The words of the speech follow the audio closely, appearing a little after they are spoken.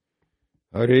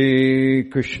Hare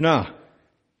Krishna.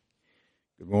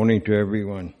 Good morning to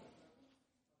everyone.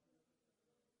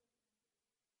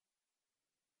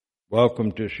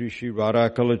 Welcome to Sri Sri Radha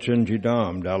Kalachandji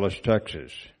Dham, Dallas,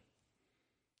 Texas.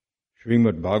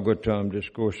 Srimad Bhagavatam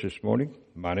discourse this morning.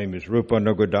 My name is Rupa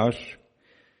Nugadas.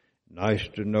 Nice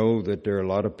to know that there are a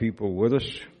lot of people with us.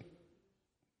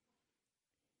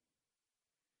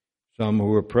 Some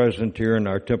who are present here in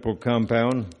our temple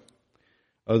compound.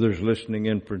 Others listening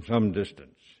in from some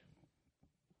distance.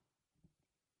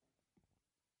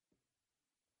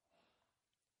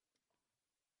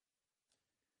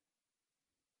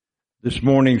 This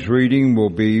morning's reading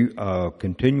will be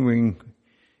continuing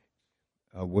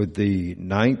with the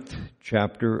 9th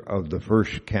chapter of the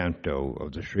first canto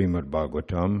of the Srimad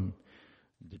Bhagavatam,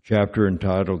 the chapter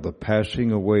entitled The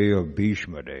Passing Away of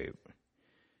Bhishmadev.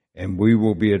 And we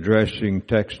will be addressing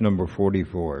text number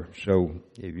 44. So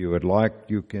if you would like,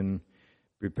 you can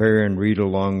prepare and read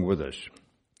along with us.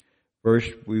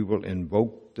 First, we will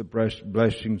invoke the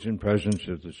blessings and presence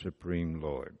of the Supreme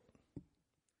Lord.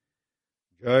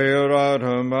 Jaya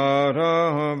Radha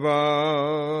Madhava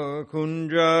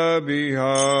Kunja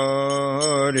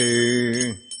Bihari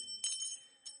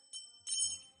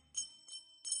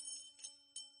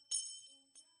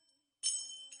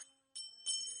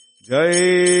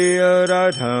Jaya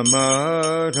Radha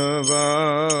Madhava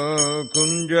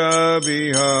Kunja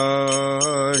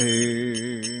Bihari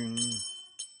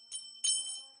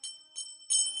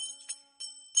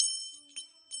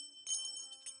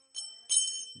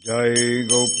Jai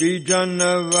Gopi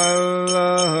Jana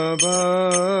Vallabha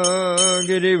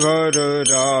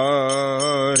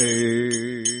Girivardhari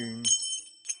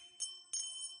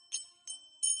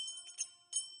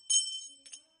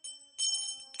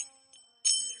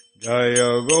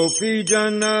Jaya Gopi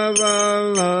Jana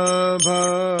Vallabha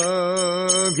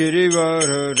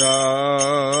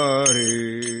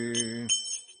Girivardhari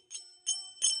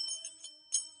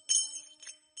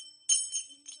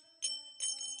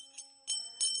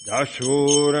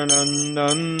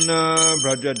Yashodanandana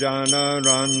Brajajana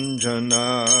Ranjana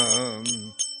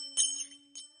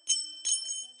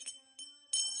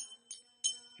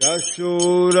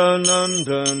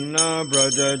Yashodanandana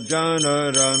Brajajana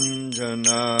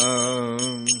Ranjana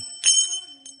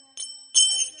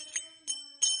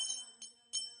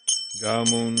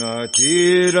Jamuna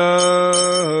Tira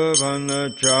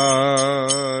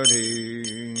Vanachari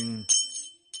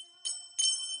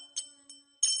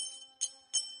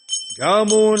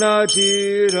Yamuna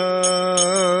Tira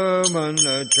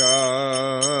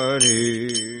Manachari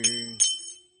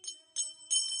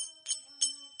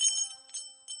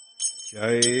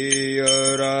Jaya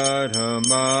Radha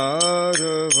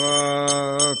Madhava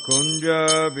Kunja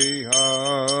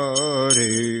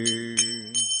Bihari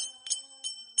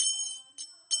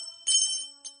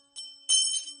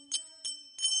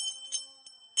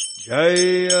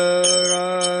Jaya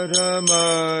Radha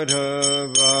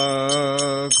Madhava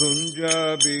Kunja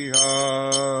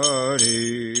Bihari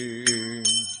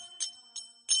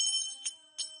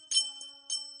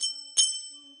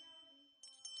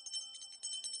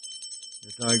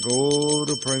That I go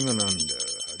to Premananda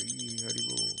Hari Hari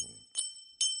Bol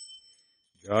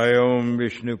Jayom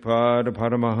Vishnupad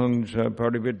Paramahamsa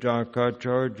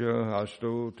Parividakacharya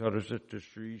Hasto Tarasata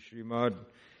Sri Srimad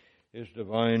His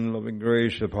Divine Loving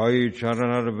Grace of Bhai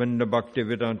Charanaravinda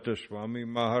Bhaktivedanta Swami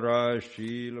Maharaj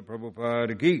Srila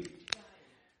Prabhupada Ki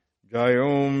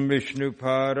Jayom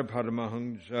Vishnupada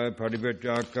Paramahamsa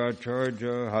Parivrajaka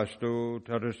Hasto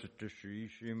Tarasata Sri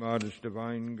Srimad His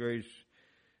Divine Grace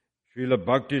Srila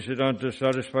Bhaktisiddhanta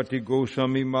Saraswati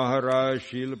Goswami Maharaj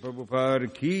Srila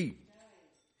Prabhupada Ki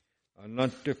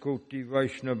Ananta Koti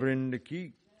Vaishnavrinda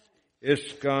Ki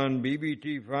ISKCON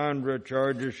BBT Founder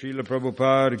Charger Srila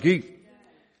Prabhupada Ki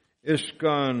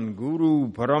ISKCON Guru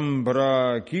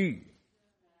Parambara Ki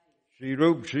Sri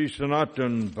Rup Sri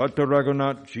Sanatan Bhatta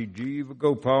Raghunath Sri Jiva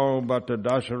Gopal Bhatta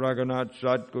Dasa Raghunath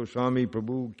Sat Goswami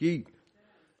Prabhu Ki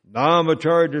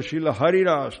Namacharya Srila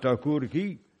Haridas Thakur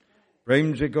Ki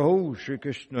Prem Se Kaho Shri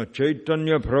Krishna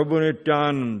Chaitanya Prabhu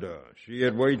Nityananda Sri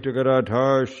Advaita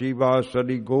Gadadhar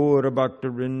Srivasadi Gaura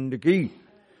Bhaktivinoda Ki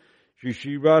Shri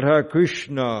Shri Radha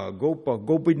Krishna Gopa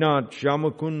Gopinath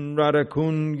Shyamakund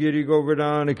Radhakund Giri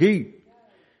Govardhana Ki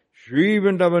Shri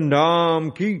Vrindavan Dham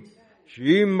Ki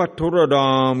Shri Mathura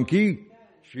Dham Ki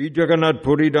Shri Jagannath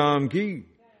Puri Dham Ki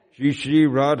Shri Shri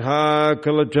Radha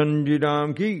Kalachandji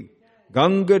Dham Ki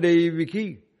Ganga Devi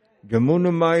Ki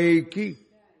Jamuna Mai Ki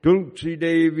Tulsi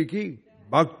Devi Ki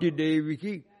Bhakti Devi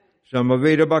Ki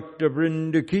Samaveda Bhakta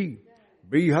Vrinda Ki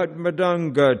Brihat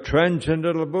Madanga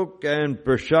Transcendental Book and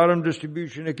Prasadam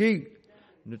Distribution Ki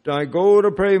Nitai Gaura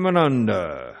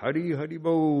Premananda. Hari Hari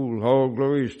Bol. All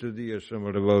glories to the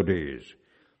assembled devotees.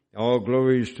 All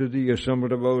glories to the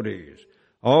assembled devotees.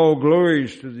 All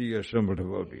glories to the assembled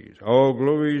devotees. All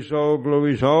glories, all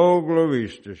glories, all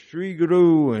glories to Sri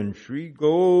Guru and Sri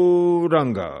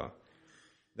Gauranga.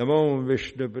 Namo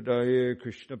Vishnu Padaya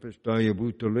Krishna Pastaya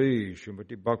Bhutale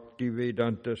Srimati Bhakti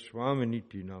Vedanta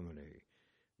Swaminiti Namane.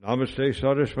 Namaste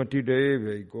Saraswati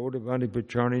Devi Gaudavani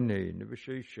Pacharine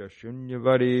Nivishesha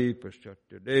Shunyavadi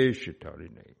Paschatade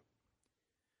Shitarine.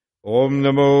 Om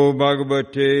Namo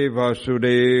Bhagavate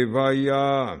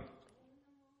Vasudevaya.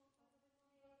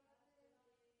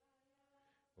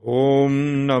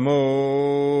 Om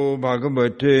Namo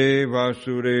Bhagavate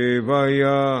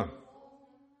Vasudevaya.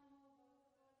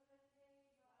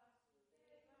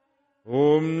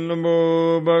 Om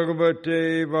Namo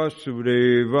Bhagavate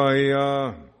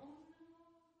Vasudevaya.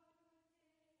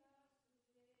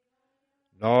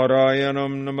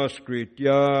 Narayanam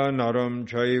Namaskritya Naram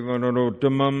Chaiva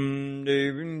Narottamam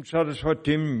Devim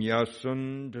Saraswatim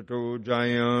Yasan Tato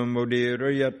Jayam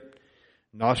Udirayat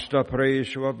Nasta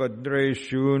Presva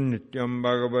Badreshu Nityam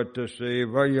Bhagavata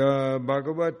Sevaya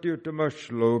Bhagavati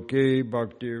Utamashloke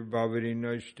Bhakti Bhaviri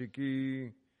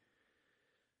Naistiki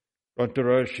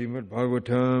Rantara Srimad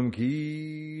Bhagavatam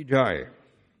Ki Jai.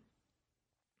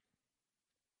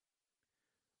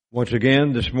 Once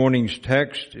again, this morning's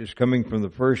text is coming from the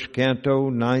first canto,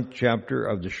 9th chapter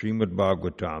of the Srimad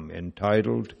Bhagavatam,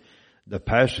 entitled The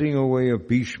Passing Away of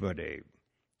Bhishma Dev.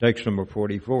 Text number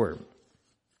 44.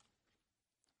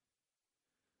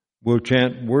 We'll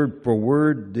chant word for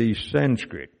word the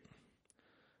Sanskrit.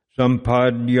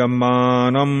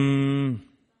 Sampadyamanam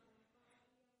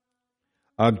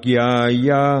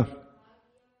Agyaya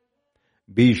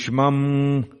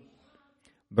Bhishmam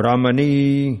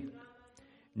Brahmani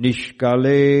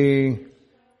Nishkale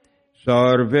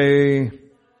Sarve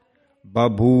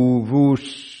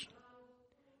Babhuvus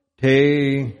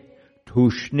Te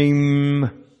Tushnim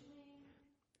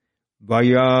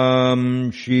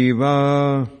Vayam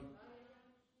Shiva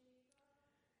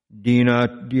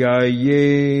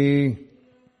Dinatyaye.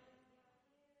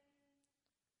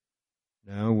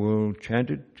 Now we'll chant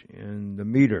it in the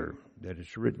meter that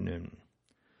it's written in.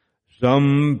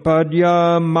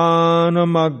 Sampadya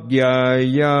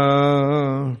manamagyaya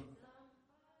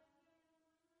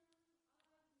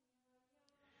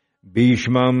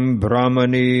Bhishmam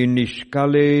Brahmani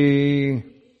Nishkale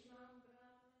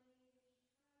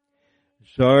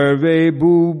Sarve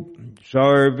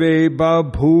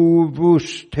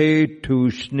babhuvuste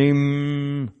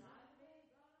tusnim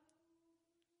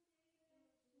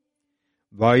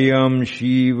Vayam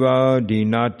Shiva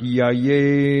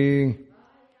Dinatyaye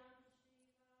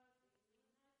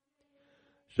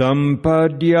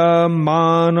Sampadya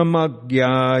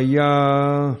manamagyaya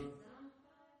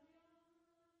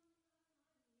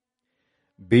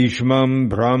Bhishmam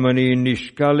Brahmani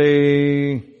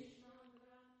Nishkale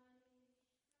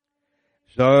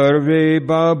Sarve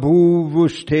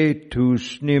babhuvuste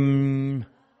tusnim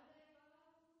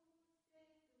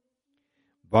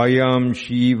Vayam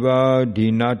Shiva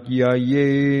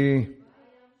Dinatyaye.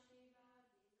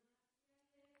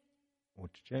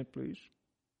 Want to chant, please?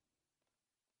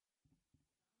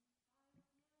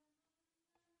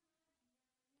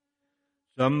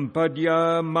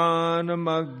 Sampadya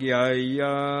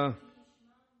manamagyaya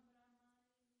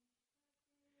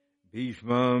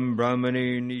Bhishmam Brahmani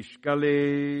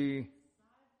Nishkale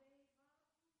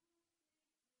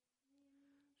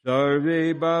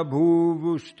Sarve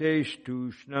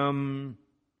babhuvustestušnam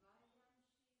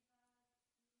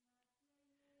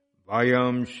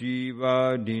Vayam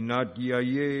Shiva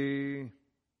Dinatyaye.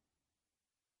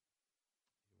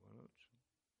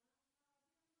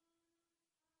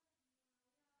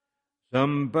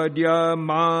 Sampadya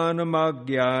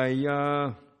manamagyaya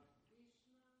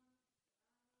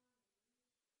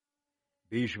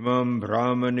Bhishmam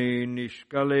Brahmani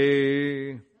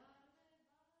Nishkale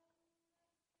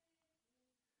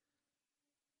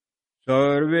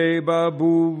Sarve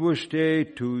babhuvuste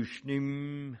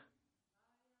tushnim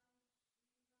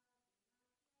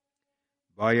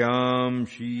Vayam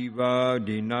Shiva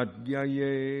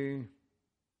Dinatyaye.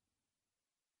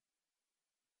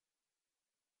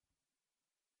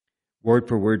 Word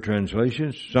for word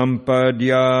translation.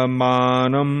 Sampadya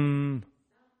manam,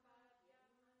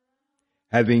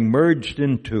 having merged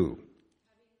into.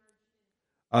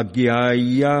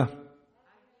 Agyaya,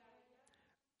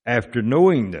 after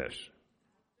knowing this.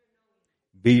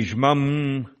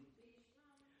 Bhishmam,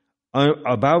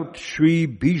 about Sri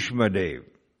Bhishma Dev.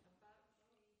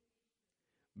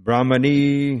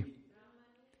 Brahmani,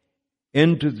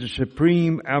 into the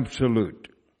Supreme Absolute.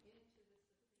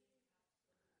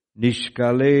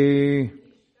 Niskale,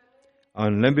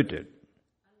 unlimited.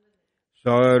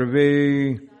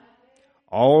 Sarve,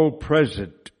 all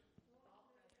present.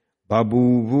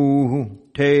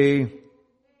 Babuvu te,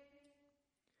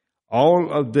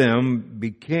 all of them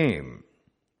became.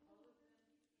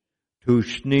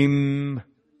 Tushnim,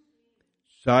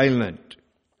 silent.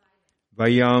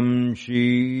 Vayam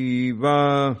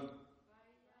Shiva,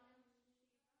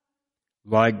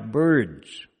 like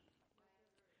birds.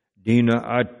 Dina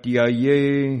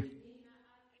Atyaye,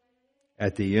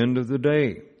 at the end of the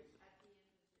day.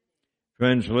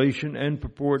 Translation and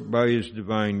purport by His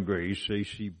Divine Grace,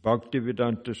 A.C.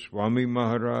 Bhaktivedanta Swami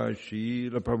Maharaj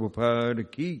Srila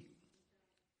Prabhupada Ki.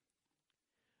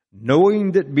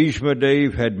 Knowing that Bhishma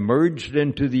Dev had merged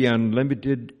into the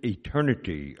unlimited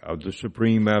eternity of the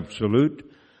Supreme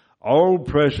Absolute, all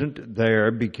present there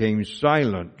became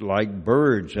silent like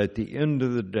birds at the end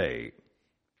of the day.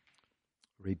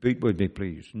 Repeat with me,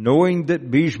 please. Knowing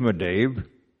that Bhishma Dev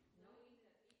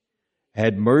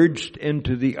had merged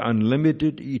into the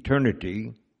unlimited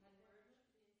eternity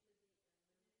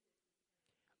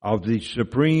of the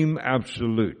Supreme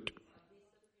Absolute,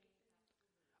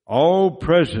 all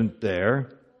present there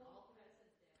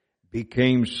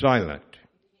became silent,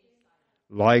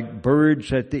 like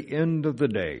birds at the end of the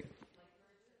day.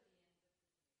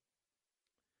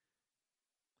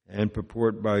 And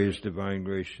purport by His Divine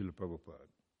Grace, Srila Prabhupada.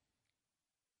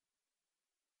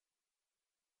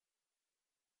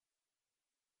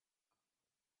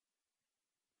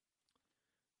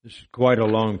 This is quite a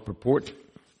long purport,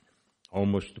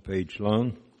 almost a page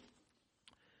long,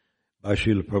 by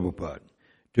Srila Prabhupada.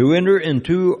 To enter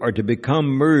into or to become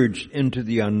merged into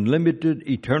the unlimited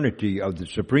eternity of the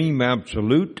Supreme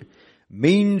Absolute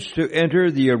means to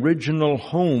enter the original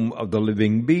home of the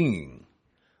living being.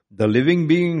 The living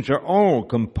beings are all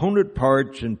component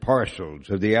parts and parcels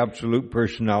of the Absolute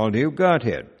Personality of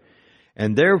Godhead,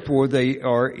 and therefore they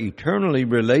are eternally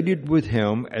related with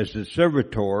Him as the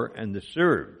servitor and the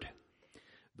served.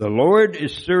 The Lord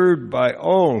is served by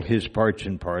all His parts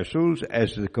and parcels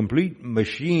as the complete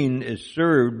machine is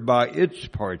served by its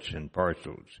parts and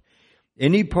parcels.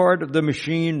 Any part of the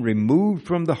machine removed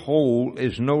from the whole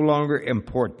is no longer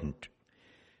important.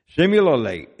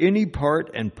 Similarly, any part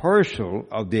and parcel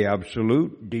of the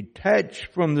Absolute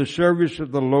detached from the service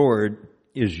of the Lord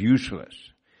is useless.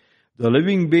 The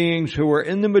living beings who are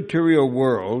in the material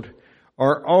world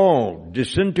are all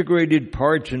disintegrated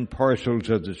parts and parcels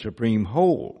of the Supreme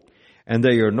Whole, and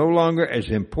they are no longer as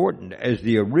important as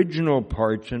the original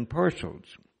parts and parcels.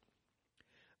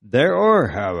 There are,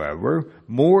 however,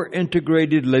 more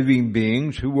integrated living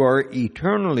beings who are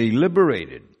eternally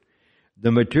liberated.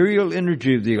 The material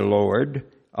energy of the Lord,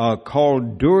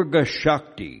 called Durga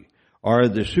Shakti, or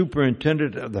the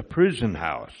superintendent of the prison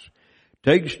house,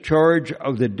 takes charge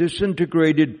of the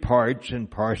disintegrated parts and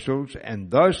parcels, and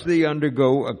thus they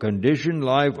undergo a conditioned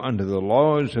life under the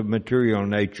laws of material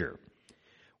nature.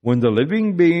 When the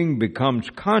living being becomes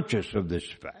conscious of this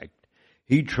fact,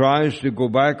 he tries to go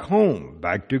back home,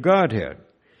 back to Godhead,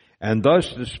 and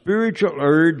thus the spiritual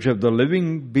urge of the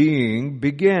living being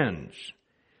begins.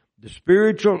 The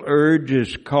spiritual urge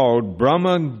is called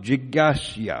Brahma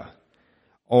Jigyasya,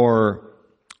 or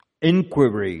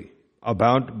inquiry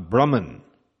about Brahman.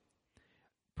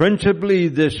 Principally,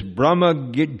 this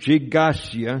Brahma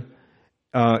Jigyasya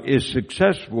is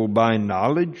successful by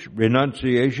knowledge,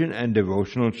 renunciation, and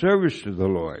devotional service to the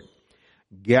Lord.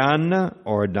 Jnana,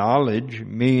 or knowledge,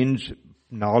 means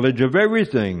knowledge of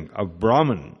everything, of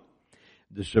Brahman,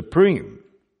 the Supreme.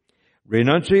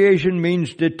 Renunciation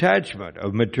means detachment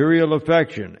of material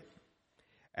affection,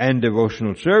 and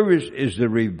devotional service is the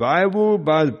revival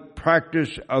by the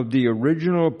practice of the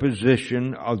original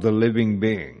position of the living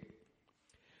being.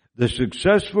 The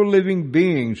successful living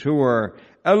beings who are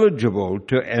eligible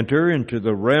to enter into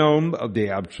the realm of the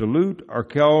Absolute are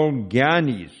called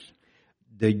Jnanis,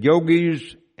 the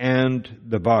Yogis, and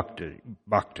the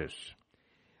Bhaktas.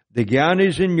 The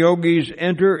Jnanis and Yogis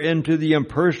enter into the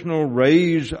impersonal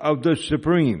rays of the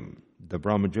Supreme, the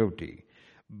Brahmajyoti.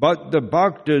 But the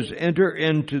Bhaktas enter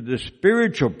into the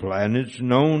spiritual planets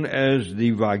known as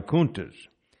the Vaikunthas.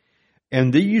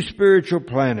 And these spiritual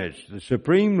planets, the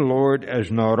Supreme Lord as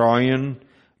Narayan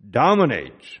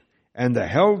dominates, and the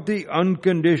healthy,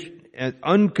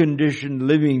 unconditioned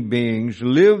living beings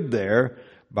live there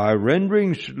by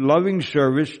rendering loving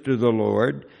service to the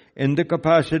Lord in the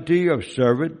capacity of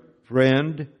servant,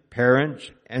 friend,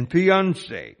 parents, and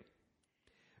fiancé.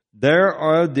 There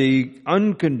are the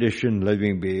unconditioned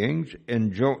living beings There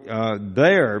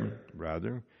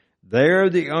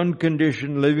the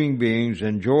unconditioned living beings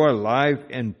enjoy life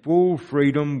in full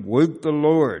freedom with the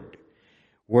Lord.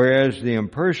 whereas the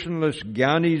impersonalist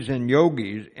Gyanis and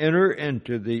Yogis enter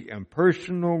into the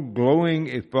impersonal glowing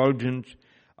effulgence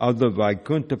of the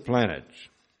Vaikuntha planets.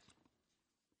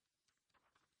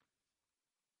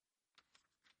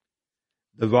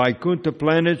 The Vaikuntha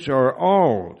planets are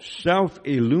all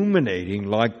self-illuminating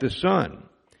like the sun,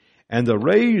 and the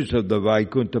rays of the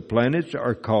Vaikuntha planets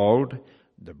are called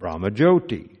the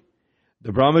Brahmajyoti.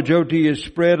 The Brahmajyoti is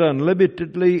spread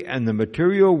unlimitedly, and the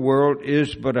material world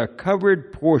is but a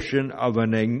covered portion of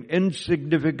an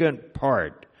insignificant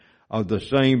part of the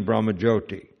same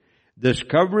Brahmajyoti. This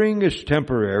covering is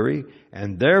temporary,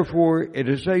 and therefore it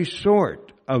is a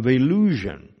sort of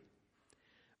illusion.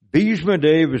 Bhishma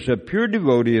Dev, as a pure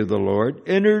devotee of the Lord,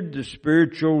 entered the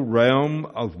spiritual realm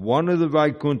of one of the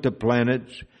Vaikuntha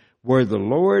planets, where the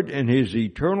Lord in His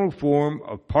eternal form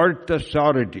of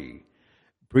Parthasarati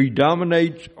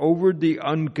predominates over the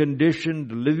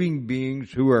unconditioned living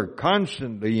beings who are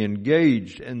constantly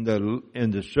engaged in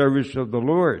the service of the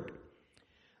Lord.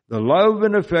 The love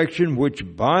and affection which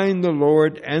bind the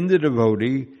Lord and the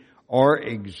devotee are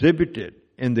exhibited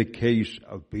in the case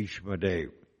of Bhishma Dev.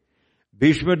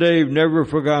 Bhishma Dev never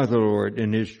forgot the Lord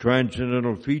in his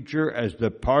transcendental feature as the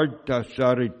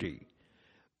Parthasarati,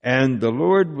 and the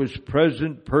Lord was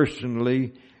present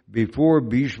personally before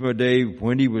Bhishma Dev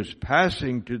when he was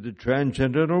passing to the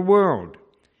transcendental world.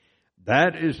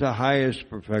 That is the highest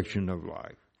perfection of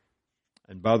life.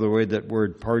 And by the way, that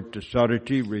word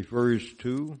Parthasarati refers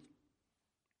to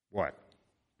what?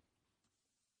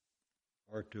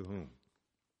 Or to whom?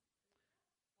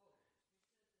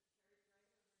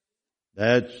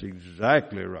 That's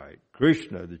exactly right.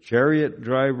 Krishna, the chariot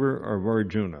driver of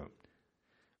Arjuna.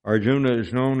 Arjuna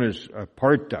is known as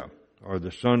Partha, or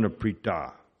the son of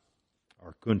Pritha,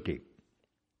 or Kunti.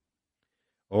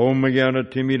 Om Jnana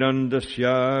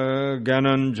Timirandasya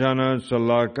Gananjana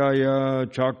Salakaya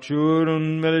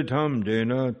Chakshurun Militam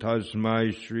Jena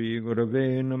Tasmai Shri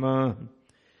Gurave Namah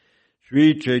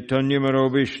Shri Chaitanya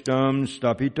Manobishtam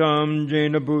Stapitam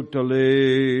Jena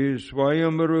Bhutale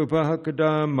Swayam Rupa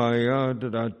Hakada Maya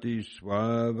Dadati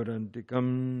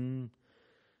Swavarantikam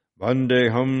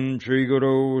Vandeham Shri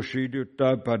Guru Shri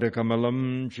Dutta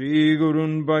Padakamalam Shri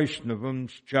Gurun Vaishnavam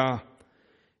Scha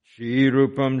Shri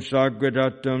Rupam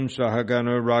Sagvadatam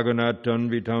Sahagana Raghunatam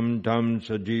Vitam Tam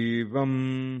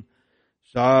Sajivam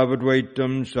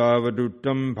Savadvaitam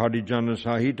Savadutam Parijana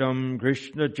Sahitam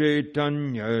Krishna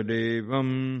Chaitanya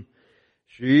Devam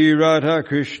Shri Radha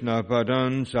Krishna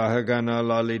Padan Sahagana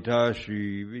Lalita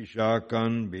Shri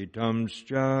Vishakan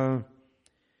Vitamscha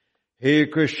He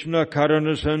Krishna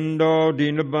Karanasando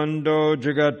Dinabando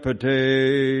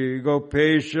Jagatpate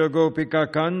Gopesha Gopika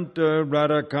Kanta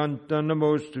Radha Kanta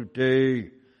Namostute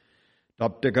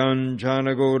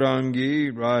Taptakanchana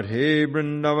Gaurangi Radhe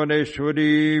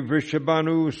Vrindavaneshwari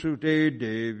Vrishabhanu Sute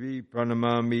Devi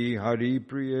Pranamami Hari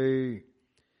Priye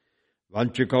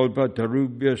Vanchakalpa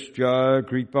Tarubhyascha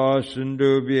Kripa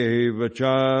Sindhubhyeva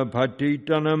Cha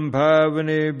Patitanam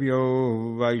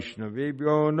Bhavanebhyo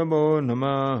Vaishnavebhyo Namo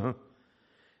Namah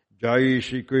Jai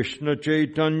Shri Krishna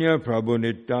Chaitanya Prabhu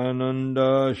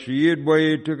Nityananda Shri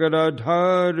Advaita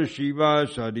Gadadhar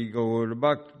Shivasadi Gaur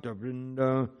Bhakta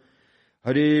Vrinda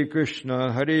Hare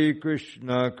Krishna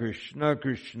Krishna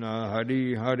Krishna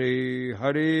Hare Hare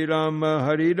Hare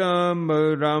Rama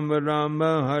Rama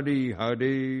Rama Hare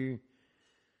Hare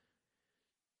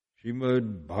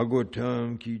Srimad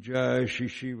Bhagavatam Ki Jai Shri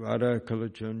Shri Radha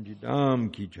Kalachandji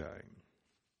Dham Ki Jai.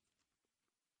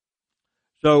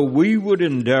 So we would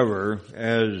endeavor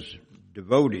as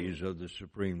devotees of the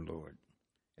Supreme Lord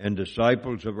and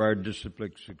disciples of our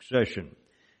disciplic succession,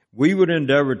 we would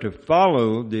endeavor to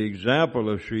follow the example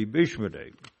of Sri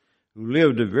Bhishmadev, who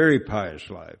lived a very pious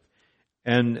life.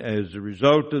 And as a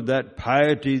result of that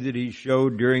piety that he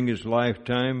showed during his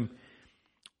lifetime,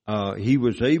 he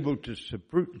was able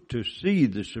to see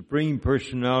the Supreme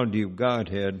Personality of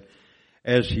Godhead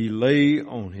as he lay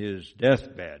on his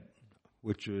deathbed,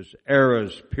 which was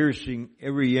arrows piercing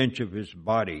every inch of his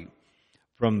body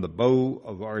from the bow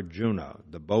of Arjuna,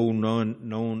 the bow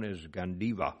known as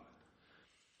Gandiva.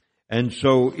 And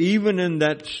so even in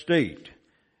that state,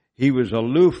 he was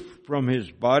aloof from his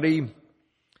body,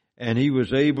 and he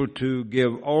was able to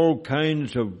give all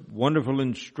kinds of wonderful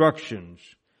instructions,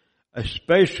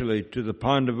 especially to the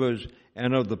Pandavas,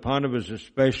 and of the Pandavas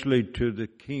especially to the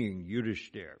king,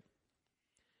 Yudhishthira.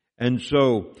 And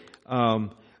so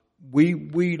we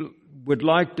would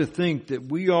like to think that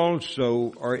we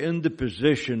also are in the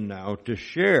position now to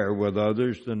share with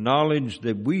others the knowledge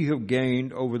that we have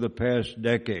gained over the past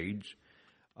decades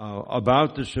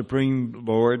about the Supreme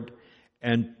Lord,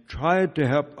 and try to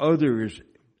help others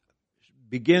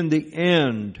begin the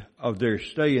end of their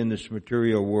stay in this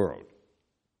material world.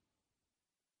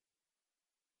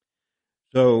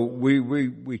 So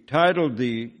we titled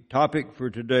the topic for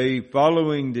today,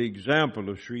 Following the Example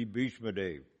of Sri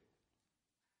Bhishmadev.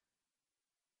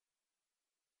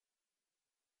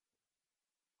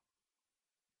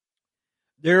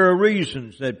 There are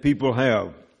reasons that people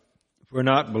have for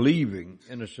not believing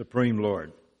in a Supreme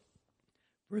Lord,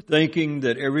 for thinking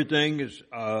that everything is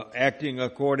acting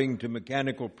according to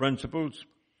mechanical principles,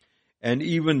 and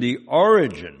even the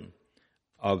origin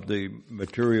of the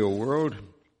material world.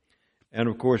 And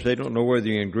of course, they don't know where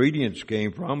the ingredients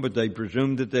came from, but they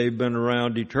presume that they've been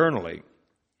around eternally.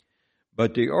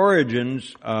 But the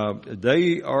origins,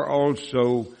 they are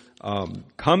also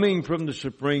coming from the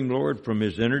Supreme Lord, from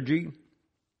His energy,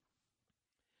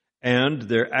 and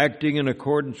they're acting in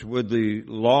accordance with the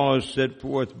laws set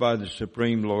forth by the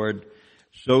Supreme Lord,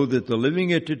 so that the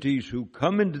living entities who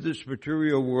come into this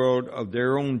material world of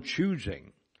their own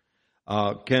choosing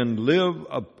can live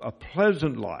a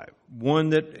pleasant life,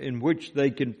 one in which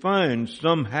they can find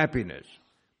some happiness.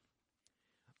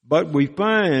 But we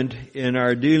find in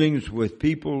our dealings with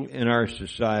people in our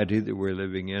society that we're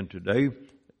living in today,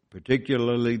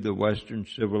 particularly the Western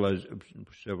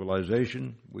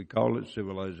civilization, we call it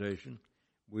civilization.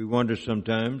 We wonder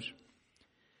sometimes.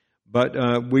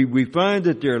 But we find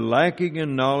that they're lacking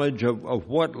in knowledge of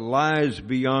what lies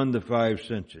beyond the five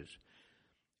senses.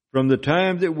 From the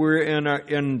time that we're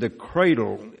in the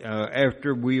cradle,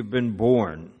 after we have been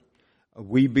born,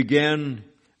 we began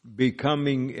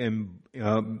becoming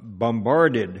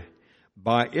bombarded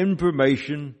by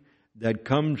information that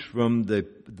comes from the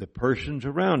persons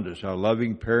around us, our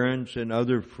loving parents and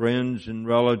other friends and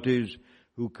relatives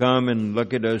who come and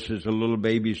look at us as a little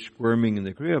baby squirming in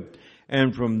the crib.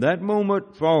 And from that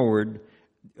moment forward,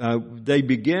 they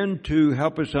begin to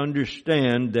help us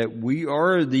understand that we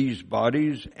are these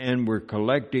bodies and we're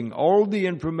collecting all the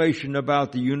information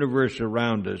about the universe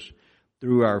around us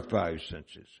through our five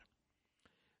senses.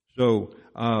 So,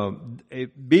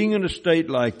 being in a state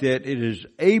like that,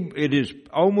 it is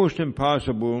almost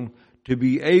impossible to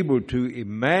be able to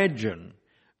imagine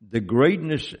the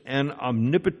greatness and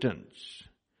omnipotence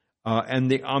and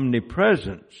the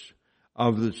omnipresence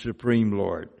of the Supreme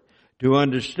Lord. To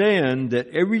understand that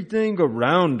everything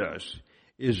around us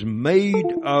is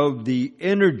made of the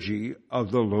energy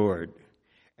of the Lord.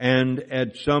 And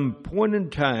at some point in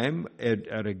time,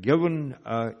 at a given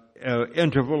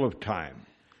interval of time,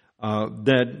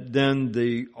 that then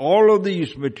all of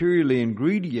these material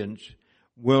ingredients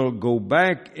will go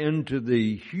back into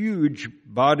the huge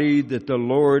body that the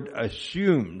Lord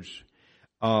assumes,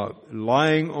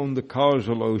 lying on the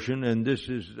causal ocean, and this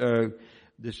is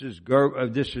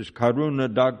Karuna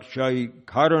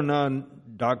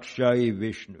Dakshayi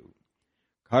Vishnu.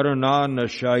 Karuna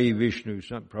Nashayi Vishnu,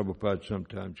 Prabhupada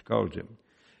sometimes calls him.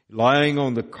 Lying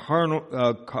on the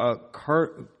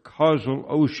causal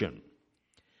ocean.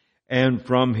 And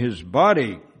from his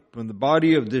body, from the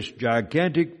body of this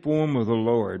gigantic form of the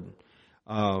Lord,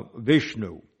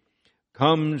 Vishnu,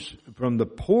 comes from the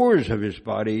pores of his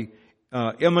body,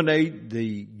 emanate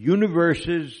the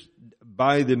universes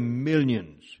by the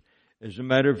millions. As a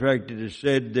matter of fact, it is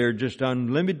said there are just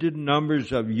unlimited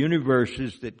numbers of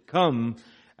universes that come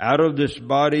out of this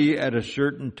body at a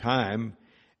certain time,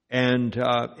 and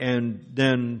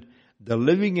then the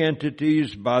living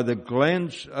entities, by the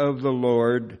glance of the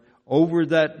Lord over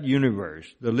that universe,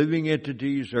 the living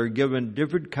entities are given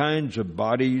different kinds of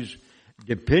bodies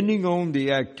depending on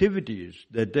the activities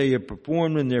that they have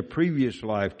performed in their previous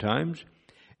lifetimes,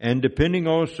 and depending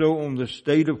also on the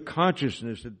state of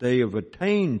consciousness that they have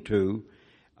attained to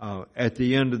at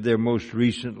the end of their most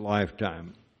recent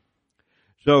lifetime.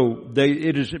 So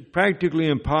it is practically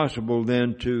impossible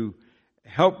then to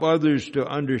help others to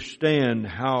understand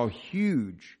how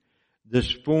huge this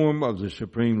form of the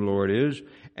Supreme Lord is,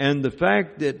 and the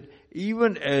fact that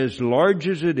even as large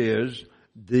as it is,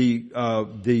 the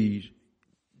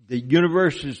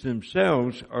universes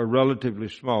themselves are relatively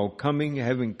small,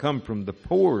 having come from the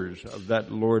pores of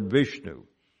that Lord Vishnu.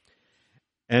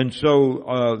 And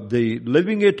so the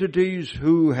living entities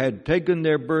who had taken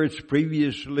their births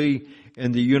previously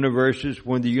in the universes,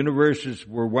 when the universes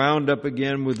were wound up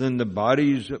again within the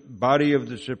body of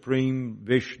the Supreme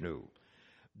Vishnu,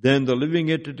 then the living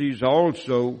entities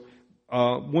also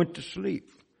went to sleep.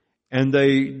 And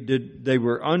they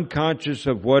were unconscious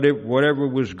of whatever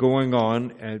was going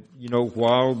on,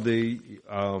 while the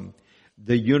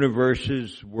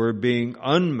universes were being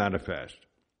unmanifest.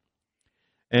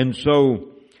 And so,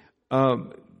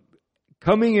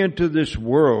 coming into this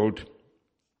world,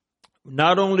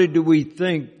 not only do we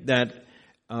think that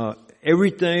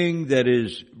everything that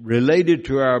is related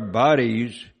to our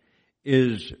bodies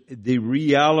is the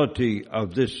reality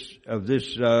of this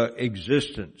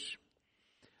existence.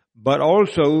 But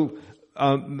also,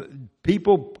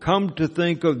 people come to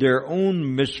think of their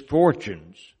own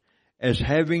misfortunes as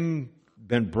having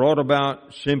been brought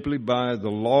about simply by the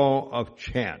law of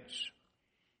chance,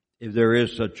 if there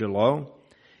is such a law.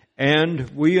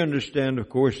 And we understand, of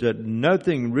course, that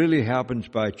nothing really happens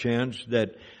by chance,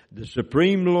 that the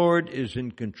Supreme Lord is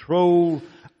in control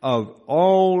of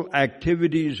all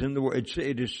activities in the world.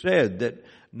 It is said that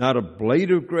not a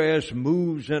blade of grass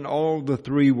moves in all the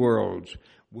three worlds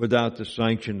without the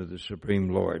sanction of the Supreme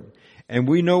Lord. And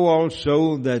we know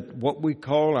also that what we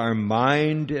call our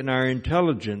mind and our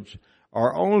intelligence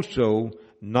are also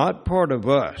not part of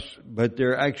us, but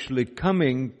they're actually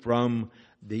coming from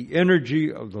the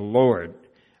energy of the Lord.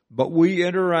 But we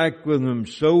interact with them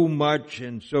so much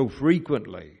and so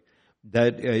frequently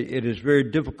that it is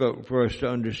very difficult for us to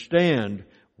understand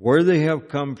where they have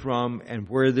come from and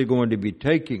where they're going to be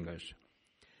taking us.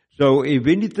 So if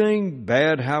anything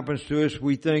bad happens to us,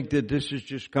 we think that this has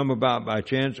just come about by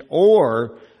chance,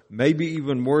 or maybe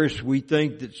even worse, we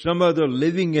think that some other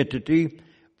living entity,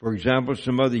 for example,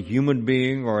 some other human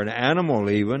being or an animal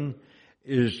even,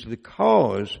 is the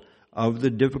cause of the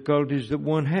difficulties that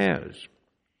one has.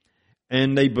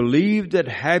 And they believe that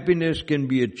happiness can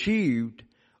be achieved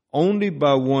only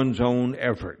by one's own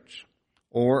efforts,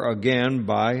 or again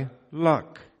by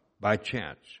luck, by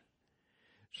chance.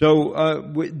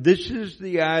 So this is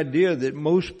the idea that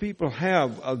most people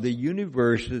have of the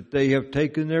universe that they have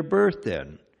taken their birth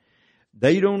in.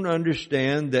 They don't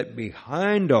understand that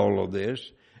behind all of this,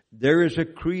 there is a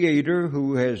creator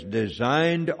who has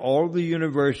designed all the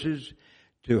universes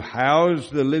to house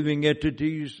the living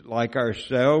entities like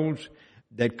ourselves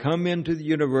that come into the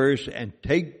universe and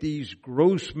take these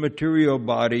gross material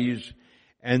bodies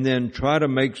and then try to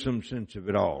make some sense of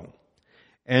it all.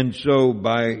 And so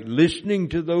by listening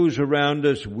to those around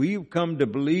us, we've come to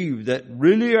believe that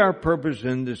really our purpose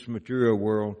in this material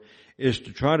world is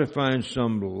to try to find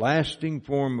some lasting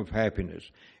form of happiness.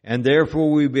 And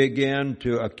therefore we began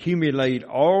to accumulate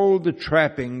all the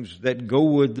trappings that go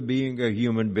with being a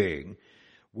human being,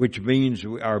 which means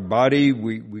our body,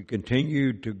 we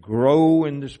continue to grow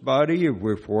in this body if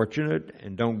we're fortunate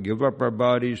and don't give up our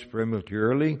bodies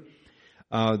prematurely.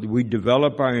 We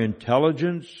develop our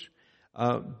intelligence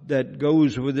that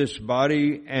goes with this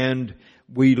body, and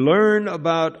we learn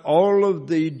about all of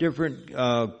the different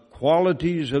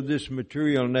qualities of this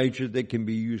material nature that can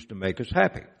be used to make us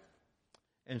happy.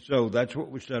 And so that's what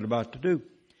we set about to do.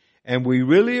 And we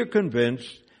really are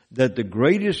convinced that the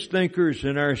greatest thinkers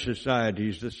in our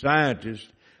societies, the scientists,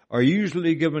 are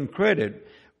usually given credit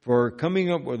for coming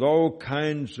up with all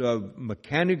kinds of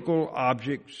mechanical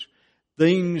objects,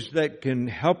 things that can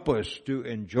help us to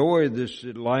enjoy this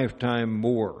lifetime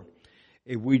more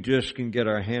if we just can get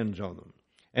our hands on them.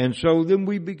 And so then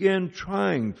we began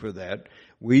trying for that.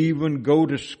 We even go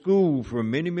to school for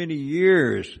many, many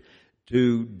years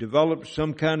to develop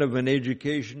some kind of an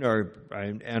education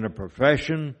and a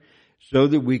profession so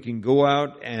that we can go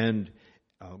out and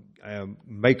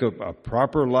make a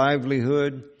proper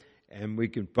livelihood, and we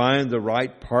can find the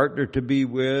right partner to be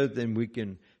with, and we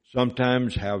can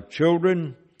sometimes have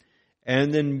children,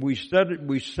 and then we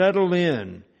settle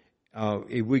in.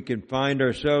 If we can find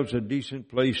ourselves a decent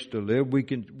place to live,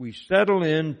 we settle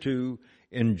into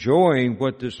enjoying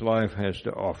what this life has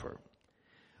to offer.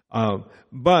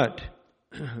 But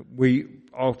we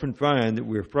often find that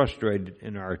we're frustrated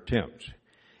in our attempts.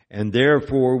 And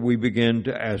therefore we begin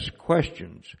to ask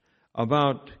questions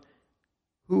about,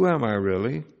 who am I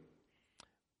really?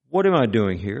 What am I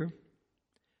doing here?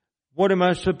 What am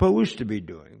I supposed to be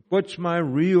doing? What's my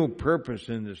real purpose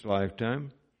in this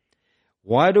lifetime?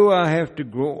 Why do I have to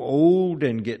grow old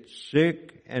and get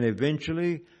sick, and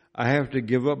eventually I have to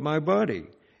give up my body?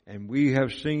 And we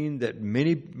have seen that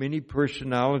many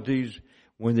personalities,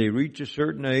 when they reach a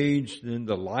certain age, then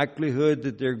the likelihood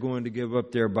that they're going to give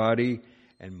up their body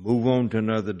and move on to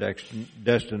another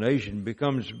destination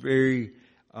becomes very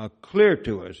clear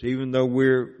to us, even though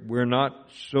we're not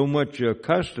so much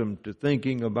accustomed to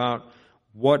thinking about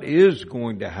what is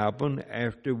going to happen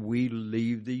after we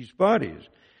leave these bodies.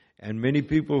 And many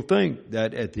people think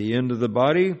that at the end of the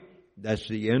body, that's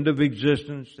the end of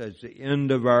existence, that's the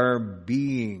end of our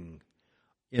being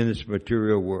in this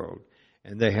material world.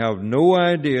 And they have no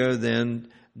idea then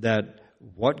that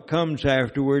what comes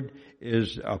afterward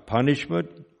is a punishment,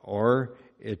 or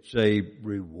it's a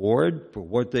reward for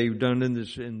what they've done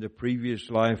in the previous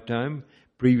lifetime.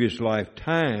 Previous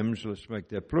lifetimes, let's make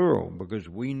that plural, because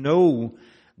we know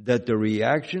that the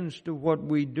reactions to what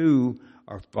we do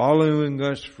are following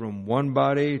us from one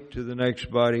body to the next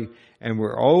body, and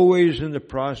we're always in the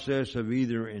process of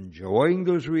either enjoying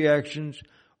those reactions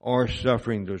or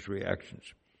suffering those reactions.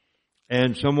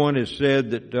 And someone has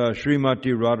said that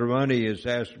Srimati Radharani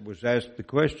was asked the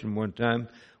question one time,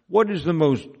 what is the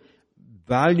most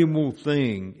valuable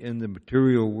thing in the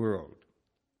material world?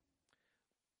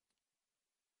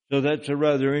 So that's a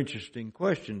rather interesting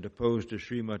question to pose to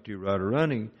Srimati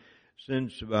Radharani,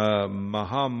 since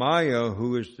Mahamaya,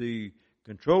 who is the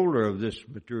controller of this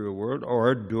material world,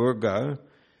 or Durga,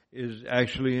 is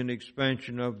actually an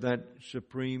expansion of that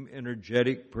supreme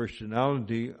energetic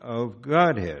personality of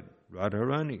Godhead,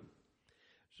 Radharani.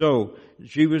 So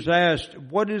she was asked,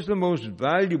 what is the most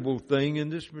valuable thing in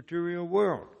this material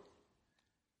world?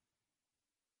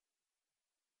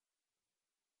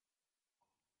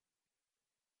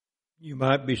 You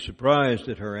might be surprised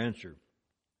at her answer.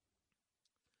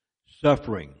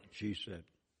 Suffering, she said,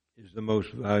 is the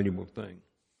most valuable thing.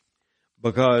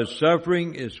 Because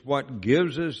suffering is what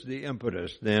gives us the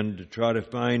impetus then to try to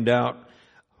find out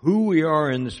who we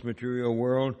are in this material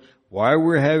world, why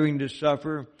we're having to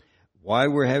suffer, why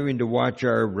we're having to watch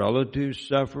our relatives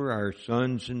suffer, our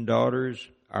sons and daughters,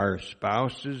 our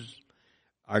spouses,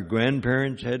 our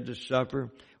grandparents had to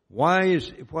suffer. Why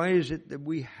is it that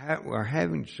we are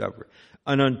having to suffer?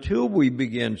 And until we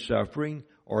begin suffering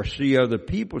or see other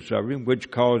people suffering,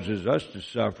 which causes us to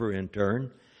suffer in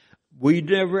turn, we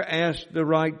never ask the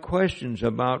right questions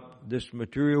about this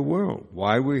material world,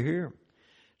 why we're here.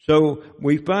 So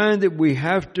we find that we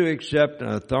have to accept an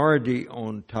authority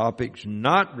on topics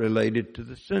not related to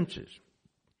the senses,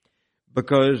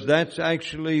 because that's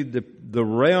actually the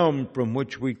realm from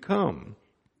which we come,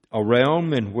 a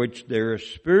realm in which there are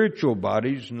spiritual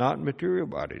bodies, not material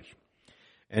bodies.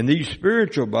 And these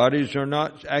spiritual bodies are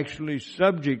not actually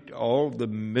subject to all the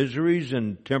miseries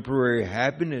and temporary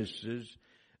happinesses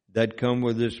that come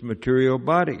with this material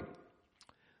body.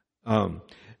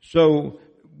 So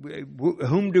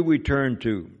whom do we turn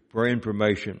to for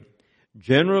information?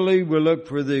 Generally, we look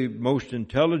for the most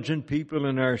intelligent people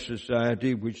in our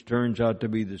society, which turns out to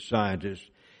be the scientists.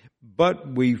 But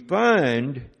we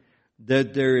find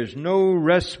that there is no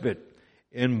respite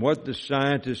in what the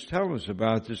scientists tell us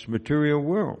about this material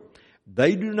world.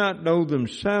 They do not know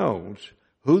themselves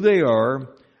who they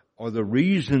are or the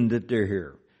reason that they're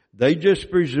here. They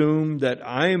just presume that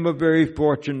I am a very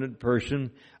fortunate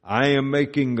person. I am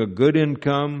making a good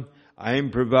income. I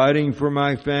am providing for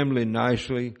my family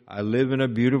nicely. I live in a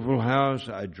beautiful house.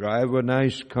 I drive a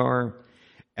nice car.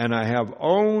 And I have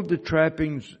all the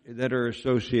trappings that are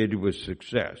associated with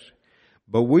success.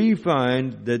 But we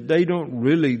find that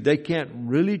they can't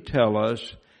really tell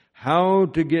us how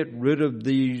to get rid of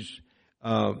these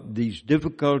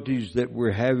difficulties that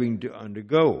we're having to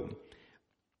undergo,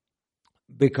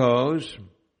 because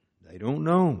they don't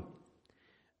know.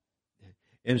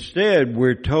 Instead,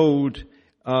 we're told,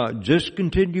 just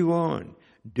continue on,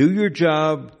 do your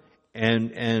job,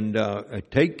 and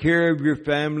take care of your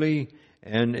family,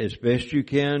 and as best you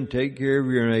can, take care of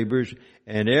your neighbors,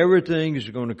 and everything is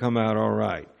going to come out all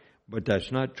right. But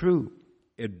that's not true.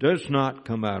 It does not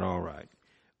come out all right.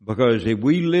 Because if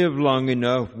we live long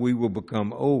enough, we will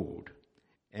become old.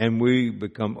 And we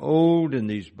become old, and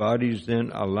these bodies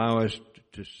then allow us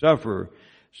to suffer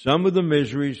some of the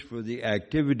miseries for the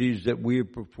activities that we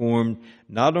have performed,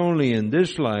 not only in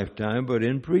this lifetime, but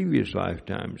in previous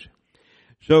lifetimes.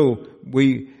 So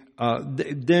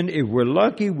then if we're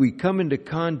lucky, we come into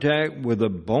contact with a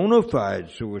bona fide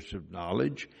source of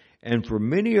knowledge. And for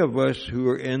many of us who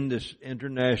are in this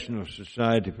International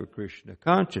Society for Krishna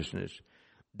Consciousness,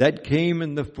 that came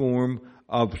in the form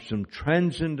of some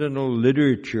transcendental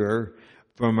literature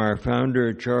from our founder,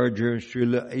 Acharya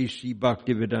Srila A.C.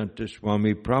 Bhaktivedanta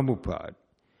Swami Prabhupada.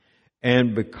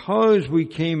 And because we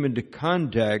came into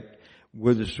contact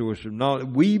with a source of knowledge,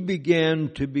 we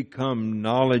began to become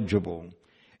knowledgeable.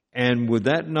 And with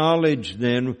that knowledge,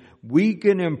 then, we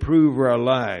can improve our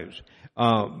lives.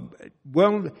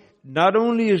 Not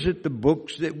only is it the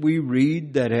books that we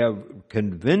read that have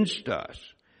convinced us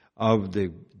of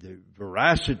the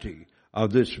veracity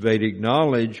of this Vedic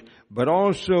knowledge, but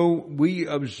also we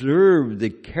observe the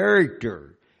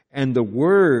character and the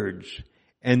words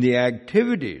and the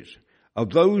activities of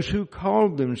those who call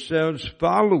themselves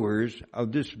followers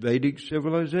of this Vedic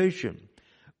civilization.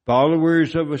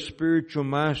 Followers of a spiritual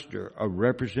master, a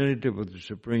representative of the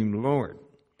Supreme Lord.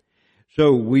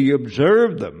 So we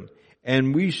observe them,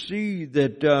 and we see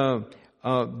that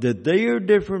they are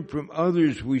different from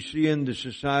others we see in the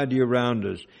society around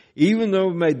us, even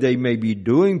though they may be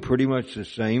doing pretty much the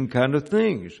same kind of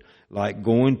things. like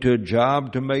going to a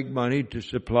job to make money, to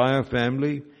supply a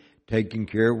family, taking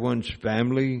care of one's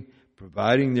family,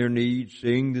 providing their needs,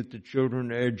 seeing that the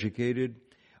children are educated.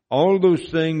 All those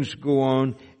things go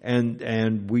on,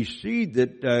 and we see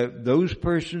that those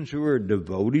persons who are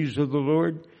devotees of the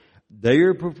Lord, they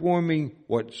are performing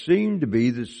what seem to be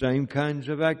the same kinds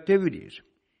of activities.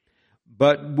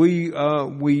 But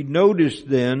we notice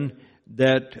then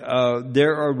that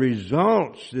there are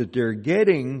results that they're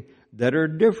getting that are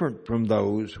different from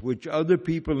those which other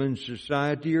people in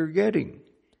society are getting.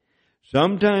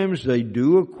 Sometimes they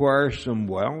do acquire some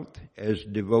wealth, as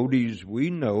devotees we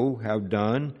know have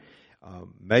done,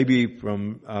 maybe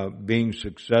from being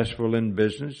successful in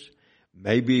business,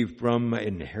 maybe from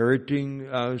inheriting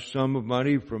a sum of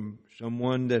money from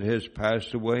someone that has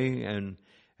passed away and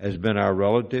has been our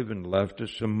relative and left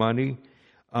us some money.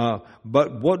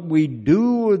 But what we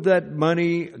do with that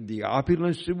money, the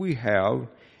opulence that we have,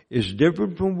 is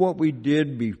different from what we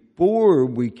did before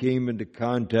we came into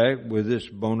contact with this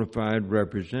bona fide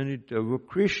representative of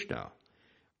Krishna,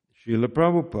 Srila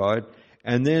Prabhupada,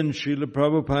 and then Srila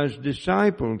Prabhupada's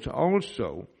disciples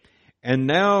also. And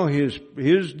now his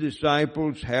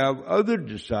disciples have other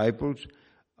disciples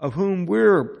of whom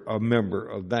we're a member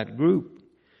of that group.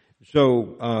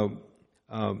 So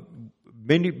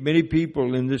many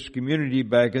people in this community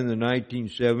back in the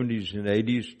 1970s and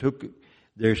 80s took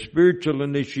their spiritual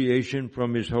initiation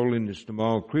from His Holiness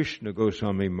Tamal Krishna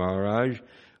Goswami Maharaj,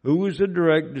 who was a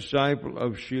direct disciple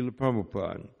of Srila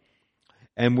Prabhupada.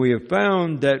 And we have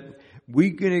found that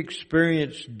we can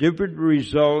experience different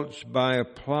results by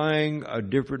applying a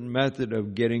different method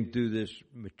of getting through this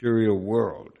material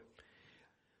world.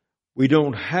 We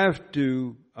don't have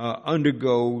to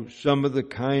undergo some of the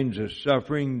kinds of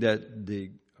suffering that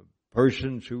the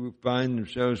persons who find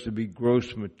themselves to be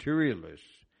gross materialists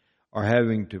are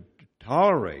having to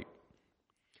tolerate,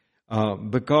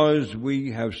 because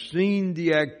we have seen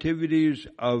the activities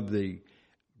of the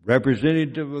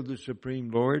representative of the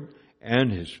Supreme Lord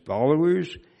and His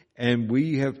followers, and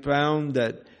we have found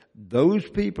that those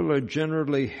people are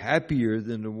generally happier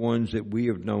than the ones that we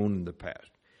have known in the past.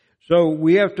 So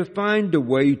we have to find a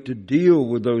way to deal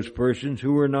with those persons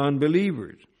who are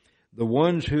non-believers, the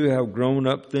ones who have grown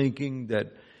up thinking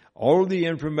that all the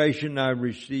information I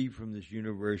receive from this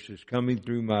universe is coming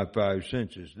through my five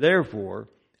senses. Therefore,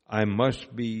 I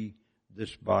must be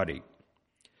this body.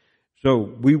 So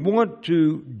we want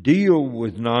to deal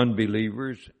with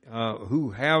non-believers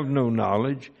who have no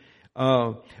knowledge.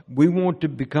 We want to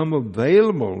become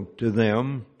available to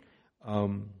them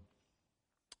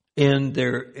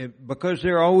because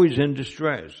they're always in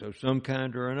distress of some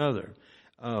kind or another.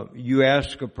 You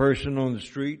ask a person on the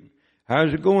street,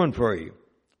 "How's it going for you?"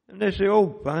 And they say, "Oh,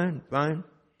 fine, fine."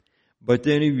 But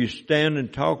then if you stand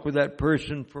and talk with that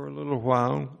person for a little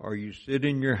while, or you sit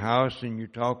in your house and you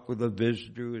talk with a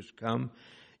visitor who has come,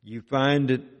 you find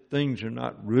that things are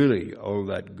not really all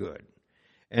that good.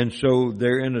 And so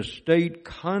they're in a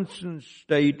constant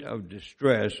state of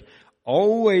distress,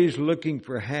 always looking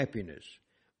for happiness,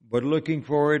 but looking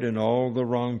for it in all the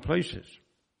wrong places.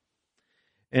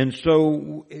 And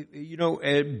so,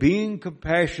 being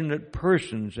compassionate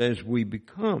persons as we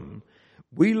become,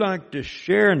 we like to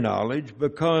share knowledge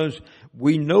because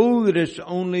we know that it's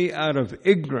only out of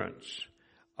ignorance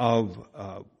of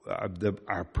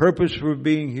our purpose for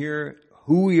being here,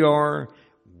 who we are,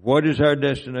 what is our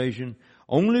destination.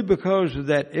 Only because of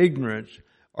that ignorance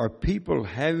are people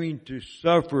having to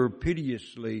suffer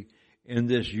piteously in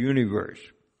this universe.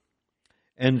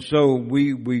 And so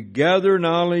we gather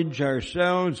knowledge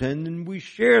ourselves, and then we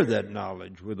share that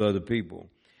knowledge with other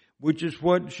people, which is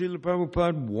what Srila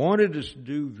Prabhupada wanted us to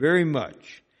do very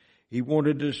much. He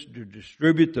wanted us to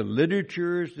distribute the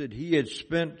literatures that he had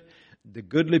spent the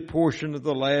goodly portion of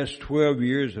the last 12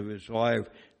 years of his life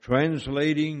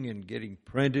translating and getting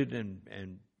printed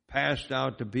and passed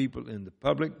out to people in the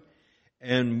public.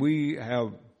 And we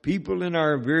have people in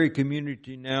our very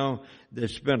community now that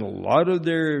spend a lot of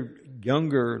their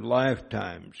younger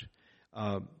lifetimes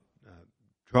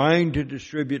trying to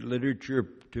distribute literature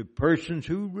to persons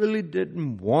who really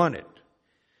didn't want it.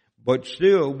 But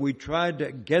still, we tried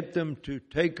to get them to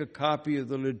take a copy of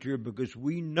the literature because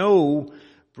we know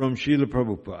from Srila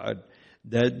Prabhupada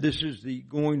that this is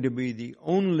going to be the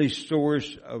only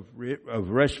source of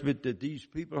respite that these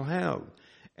people have.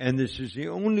 And this is the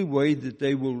only way that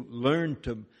they will learn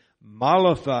to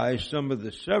mollify some of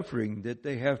the suffering that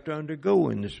they have to undergo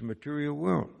in this material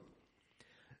world.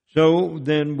 So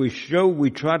then we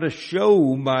try to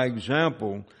show by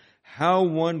example how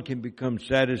one can become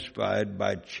satisfied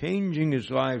by changing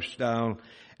his lifestyle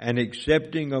and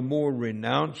accepting a more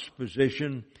renounced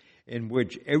position in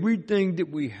which everything that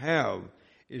we have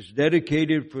is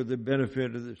dedicated for the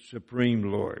benefit of the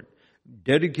Supreme Lord,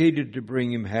 dedicated to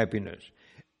bring Him happiness.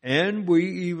 And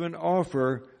we even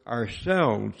offer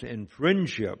ourselves in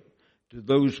friendship to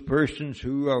those persons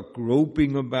who are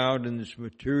groping about in this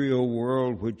material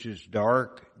world, which is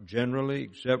dark generally,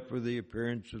 except for the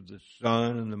appearance of the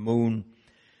sun and the moon.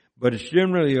 But it's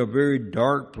generally a very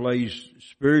dark place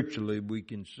spiritually, we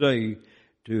can say,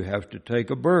 to have to take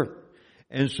a birth.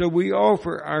 And so we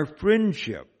offer our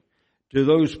friendship to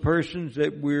those persons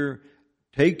that we're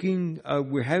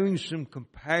having some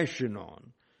compassion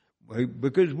on,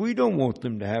 because we don't want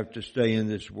them to have to stay in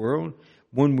this world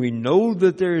when we know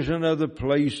that there's another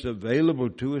place available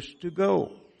to us to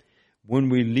go. When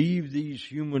we leave these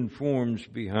human forms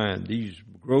behind, these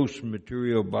gross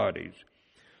material bodies.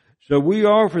 So we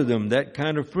offer them that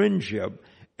kind of friendship,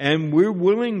 and we're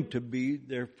willing to be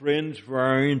their friends for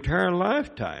our entire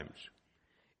lifetimes,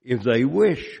 if they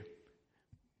wish.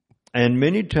 And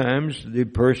many times the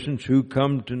persons who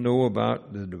come to know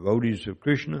about the devotees of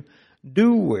Krishna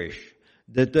do wish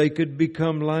that they could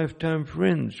become lifetime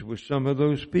friends with some of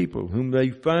those people whom they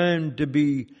find to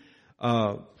be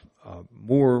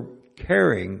more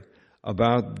caring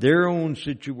about their own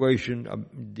situation,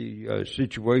 the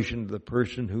situation of the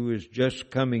person who is just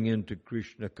coming into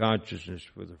Krishna consciousness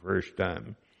for the first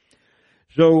time.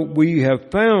 So we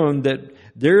have found that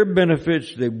there are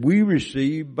benefits that we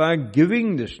receive by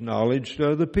giving this knowledge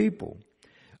to other people.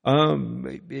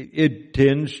 It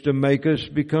tends to make us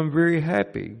become very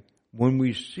happy when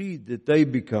we see that they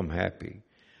become happy.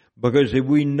 Because if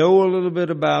we know a little bit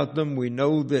about them, we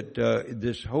know that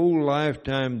this whole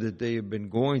lifetime that they have been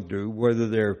going through, whether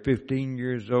they're 15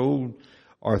 years old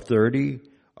or 30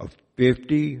 or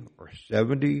 50 or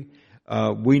 70,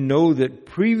 we know that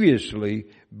previously,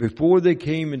 before they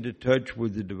came into touch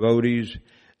with the devotees,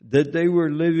 that they were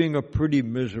living a pretty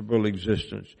miserable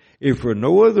existence. If for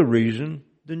no other reason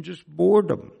than just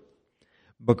boredom.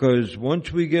 Because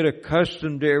once we get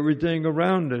accustomed to everything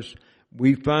around us,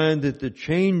 we find that the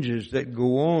changes that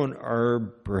go on are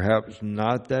perhaps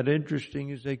not that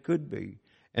interesting as they could be.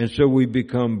 And so we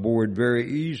become bored very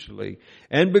easily.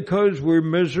 And because we're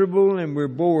miserable and we're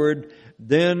bored,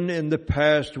 then in the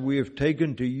past we have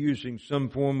taken to using some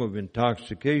form of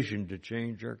intoxication to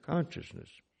change our consciousness.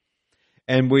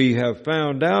 And we have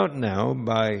found out now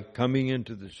by coming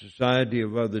into the society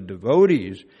of other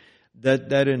devotees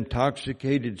that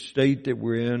intoxicated state that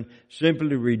we're in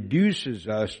simply reduces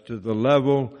us to the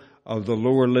level of the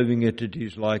lower living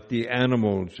entities like the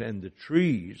animals and the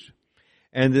trees.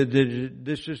 And that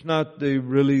this is not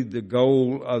really the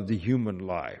goal of the human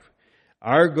life.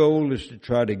 Our goal is to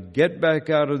try to get back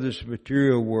out of this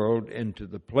material world into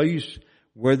the place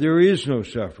where there is no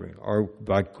suffering, or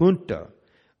Vaikuntha,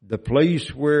 the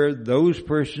place where those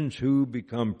persons who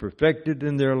become perfected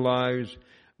in their lives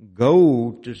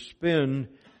go to spend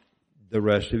the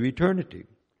rest of eternity.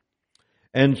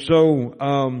 And so,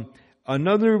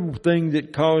 another thing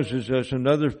that causes us,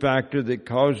 another factor that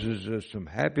causes us some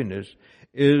happiness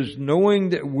is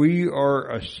knowing that we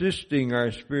are assisting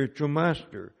our spiritual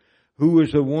master, who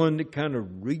is the one that kind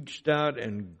of reached out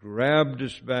and grabbed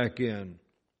us back in.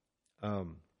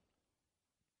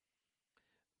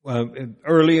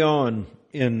 Early on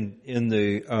in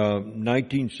the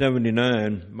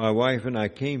 1979, my wife and I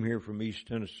came here from East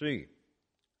Tennessee.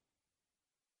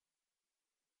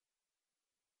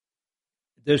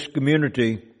 This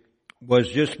community was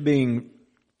just being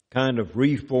kind of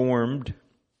reformed.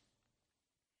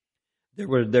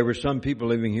 There were some people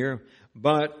living here,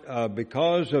 but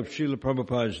because of Srila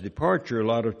Prabhupada's departure, a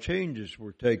lot of changes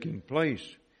were taking place.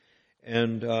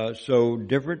 And so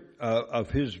different of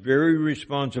his very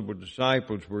responsible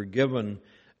disciples were given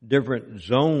different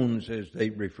zones, as they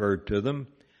referred to them,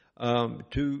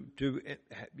 to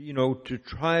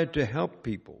try to help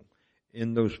people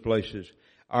in those places.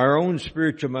 Our own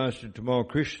spiritual master, Tamal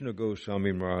Krishna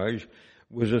Goswami Maharaj,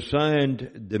 was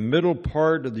assigned the middle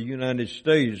part of the United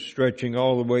States, stretching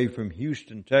all the way from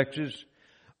Houston, Texas,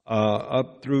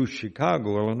 up through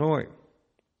Chicago, Illinois.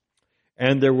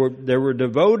 And there were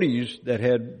devotees that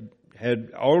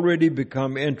had already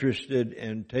become interested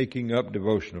in taking up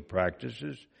devotional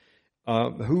practices,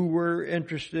 who were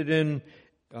interested in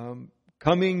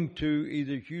coming to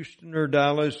either Houston or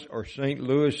Dallas or St.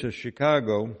 Louis or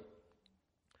Chicago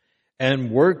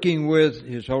and working with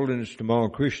His Holiness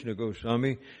Tamal Krishna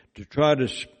Goswami to try to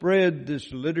spread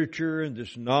this literature and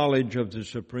this knowledge of the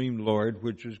Supreme Lord,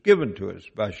 which was given to us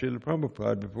by Srila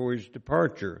Prabhupada before his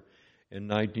departure in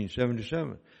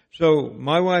 1977. So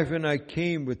my wife and I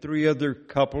came with 3 other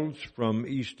couples from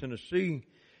East Tennessee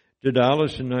to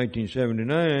Dallas in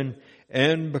 1979,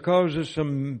 And because of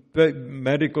some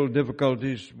medical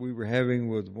difficulties we were having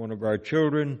with one of our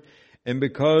children, and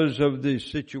because of the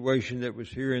situation that was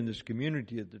here in this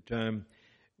community at the time,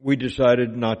 we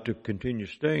decided not to continue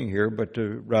staying here, but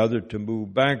rather to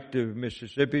move back to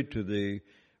Mississippi to the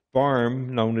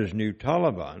farm known as New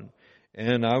Taliban.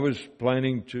 And I was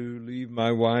planning to leave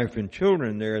my wife and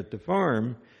children there at the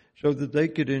farm so that they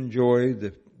could enjoy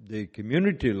the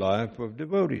community life of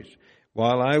devotees,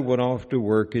 while I went off to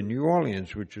work in New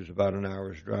Orleans, which is about an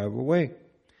hour's drive away.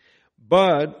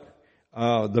 But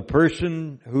the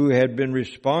person who had been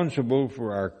responsible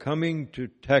for our coming to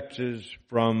Texas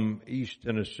from East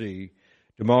Tennessee,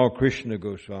 Tamal Krishna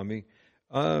Goswami,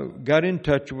 got in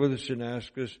touch with us and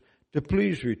asked us to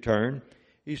please return.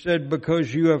 He said,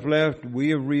 because you have left, we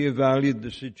have reevaluated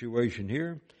the situation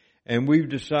here, and we've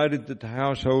decided that the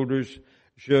householders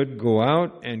should go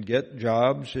out and get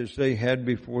jobs as they had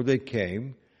before they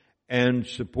came and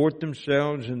support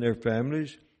themselves and their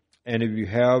families. And if you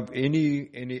have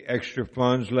any extra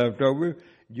funds left over,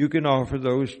 you can offer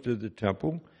those to the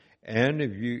temple. And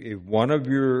if one of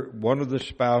the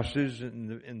spouses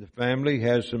in the family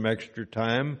has some extra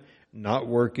time not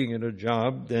working at a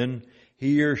job, then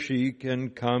he or she can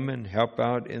come and help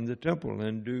out in the temple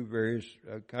and do various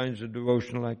kinds of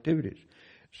devotional activities.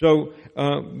 So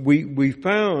we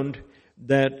found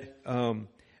that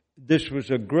this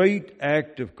was a great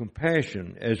act of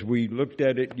compassion as we looked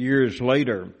at it years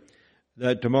later,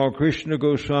 that Tamal Krishna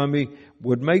Goswami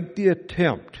would make the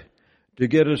attempt to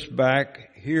get us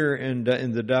back here in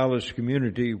the Dallas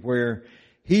community, where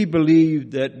he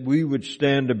believed that we would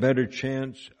stand a better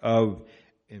chance of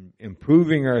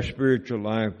improving our spiritual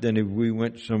life than if we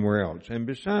went somewhere else. And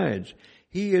besides,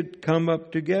 he had come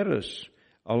up to get us,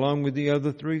 along with the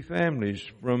other three families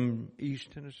from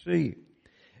East Tennessee.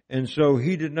 And so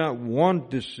he did not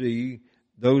want to see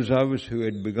those of us who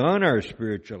had begun our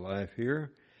spiritual life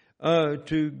here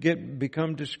to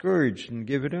become discouraged and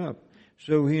give it up.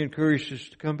 So he encouraged us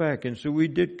to come back. And so we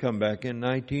did come back in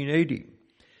 1980.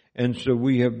 And so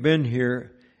we have been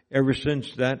here ever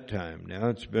since that time. Now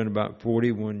it's been about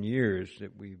 41 years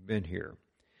that we've been here.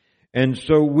 And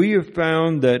so we have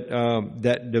found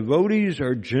that devotees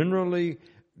are generally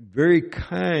very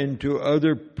kind to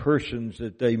other persons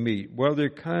that they meet. Well, they're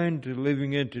kind to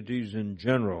living entities in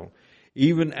general.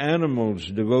 Even animals,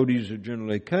 devotees are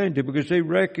generally kind to, because they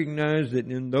recognize that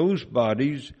in those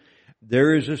bodies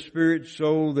there is a spirit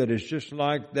soul that is just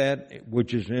like that,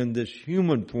 which is in this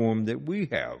human form that we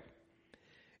have.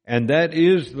 And that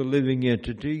is the living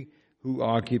entity who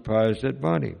occupies that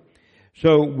body.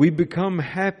 So we become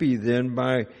happy then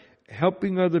by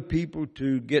helping other people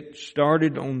to get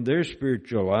started on their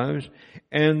spiritual lives,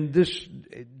 and this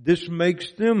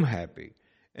makes them happy.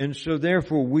 And so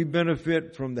therefore we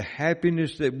benefit from the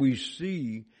happiness that we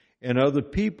see in other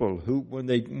people who when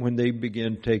they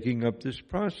begin taking up this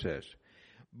process.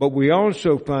 But we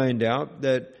also find out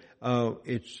that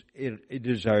it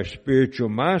is our spiritual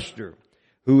master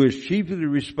who is chiefly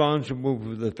responsible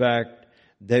for the fact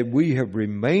that we have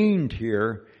remained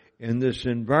here in this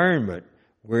environment,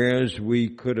 whereas we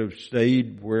could have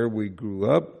stayed where we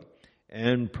grew up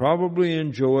and probably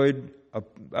enjoyed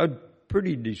a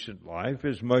pretty decent life,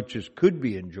 as much as could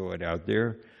be enjoyed out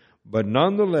there. But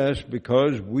nonetheless,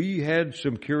 because we had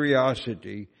some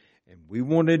curiosity and we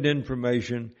wanted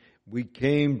information, we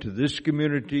came to this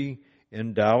community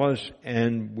in Dallas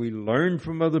and we learned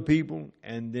from other people,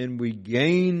 and then we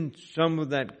gained some of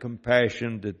that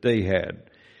compassion that they had.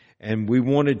 And we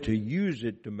wanted to use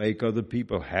it to make other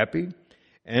people happy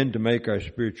and to make our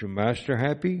spiritual master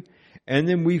happy. And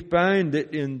then we find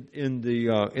that in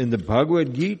the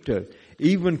Bhagavad Gita,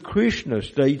 even Krishna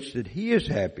states that he is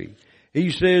happy.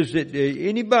 He says that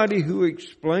anybody who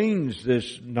explains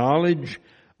this knowledge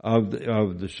of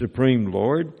the Supreme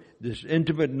Lord, this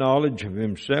intimate knowledge of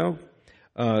himself,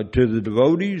 to the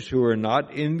devotees who are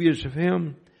not envious of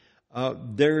him,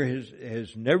 there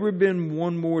has never been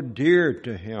one more dear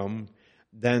to him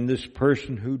than this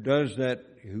person who does that,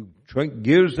 who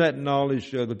gives that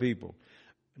knowledge to other people.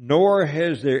 Nor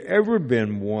has there ever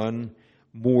been one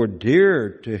more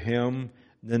dear to him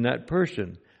than that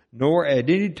person. Nor at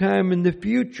any time in the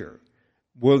future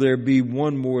will there be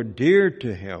one more dear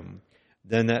to him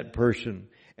than that person.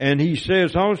 And he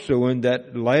says also in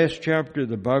that last chapter of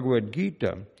the Bhagavad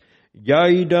Gita,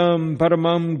 Yaidam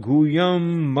paramam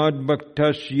guyam mad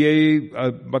bhaktasya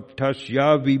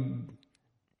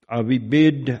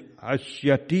avibid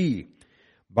asyati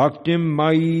bhaktim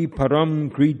mai param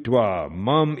kritva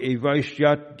mam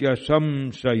evaishyatya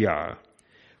samsaya.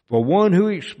 For one who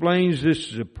explains this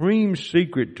supreme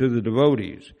secret to the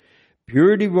devotees,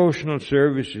 pure devotional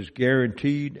service is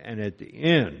guaranteed, and at the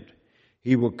end,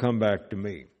 He will come back to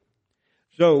me.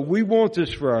 So we want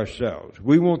this for ourselves.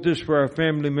 We want this for our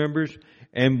family members,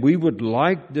 and we would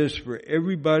like this for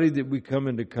everybody that we come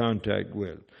into contact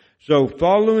with. So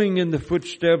following in the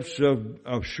footsteps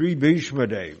of Sri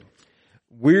Bhishmadev,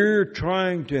 we're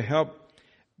trying to help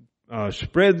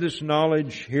spread this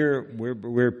knowledge here.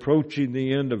 We're approaching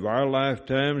the end of our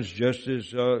lifetimes, just as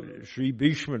Sri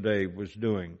Bhishmadev was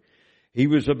doing. He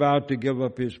was about to give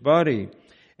up his body.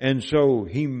 And so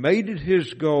he made it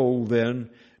his goal then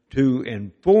to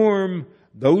inform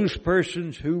those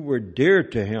persons who were dear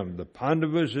to him, the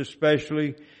Pandavas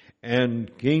especially, and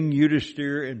King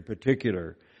Yudhisthira in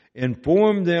particular.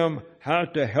 Inform them how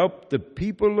to help the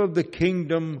people of the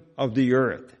kingdom of the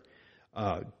earth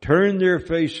turn their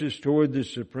faces toward the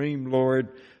Supreme Lord,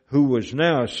 who was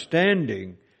now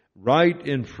standing right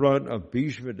in front of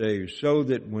Bhishmadev, so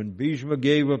that when Bhishma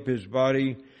gave up his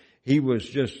body, he was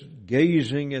just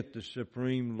gazing at the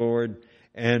Supreme Lord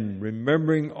and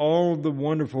remembering all the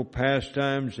wonderful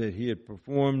pastimes that he had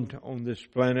performed on this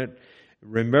planet,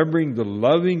 remembering the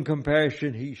loving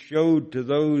compassion he showed to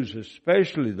those,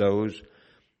 especially those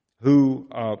who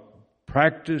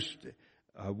practiced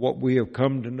what we have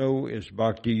come to know as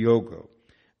Bhakti Yoga.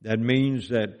 That means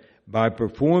that by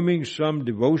performing some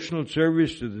devotional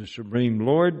service to the Supreme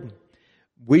Lord,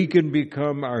 we can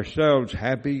become ourselves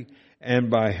happy,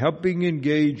 and by helping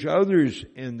engage others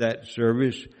in that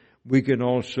service, we can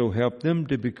also help them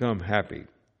to become happy.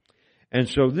 And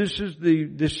so this is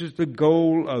the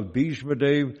goal of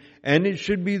Bhishmadev, and it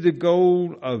should be the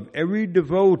goal of every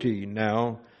devotee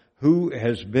now who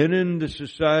has been in the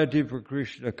Society for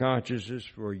Krishna Consciousness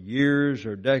for years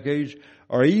or decades,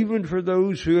 or even for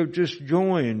those who have just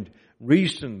joined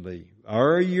recently,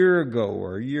 or a year ago,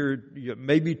 or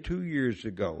maybe 2 years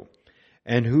ago,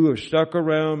 and who have stuck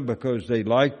around because they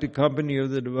like the company of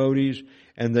the devotees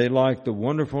and they like the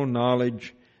wonderful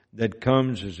knowledge that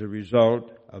comes as a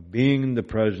result of being in the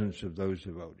presence of those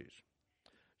devotees.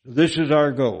 So this is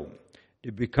our goal,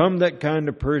 to become that kind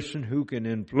of person who can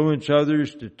influence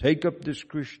others to take up this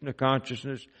Krishna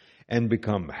consciousness and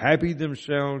become happy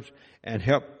themselves and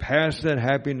help pass that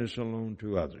happiness along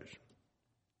to others.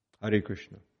 Hare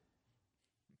Krishna.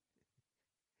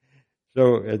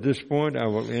 So at this point, I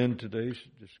will end today's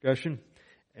discussion,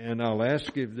 and I'll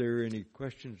ask if there are any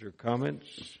questions or comments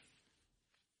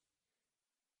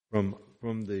from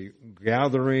the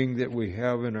gathering that we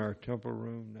have in our temple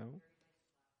room now.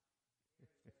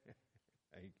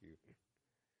 Thank you.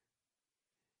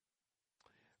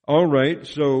 All right,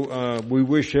 so we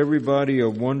wish everybody a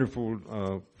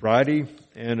wonderful Friday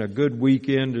and a good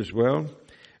weekend as well.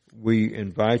 We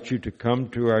invite you to come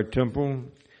to our temple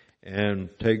and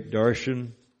take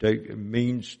darshan. It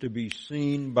means to be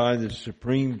seen by the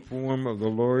supreme form of the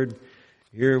Lord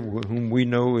here, whom we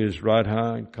know is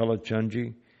Radha and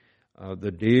Kalachandji,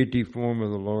 the deity form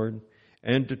of the Lord,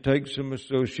 and to take some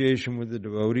association with the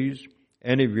devotees.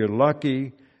 And if you're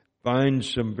lucky, find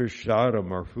some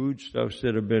prasadam or foodstuffs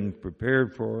that have been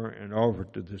prepared for and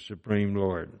offered to the Supreme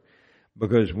Lord,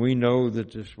 because we know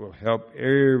that this will help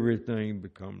everything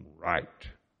become right.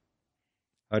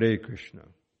 Hare Krishna.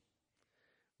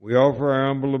 We offer our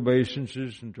humble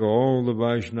obeisances unto all the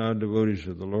Vaishnava devotees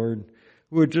of the Lord,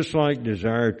 who are just like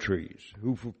desire trees,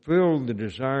 who fulfill the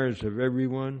desires of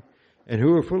everyone, and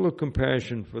who are full of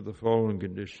compassion for the fallen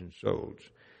conditioned souls.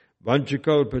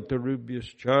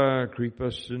 Vanchakalpatarubhyascha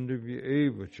kripasindhavya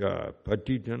eva cha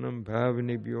patitanam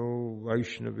bhavanebhyo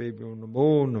vaishnavebhyo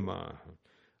namo namah.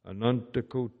 Ananta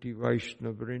Koti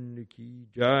Vaishnavrinda ki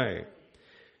jai.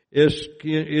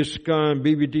 ISKCON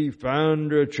BBT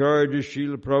founder Acharya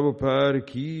Srila Prabhupada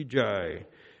ki jai.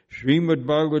 Srimad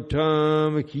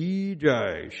Bhagavatam ki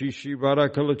jai. Shri Radha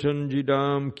Kalachandji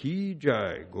Dham ki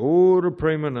jai. Gaura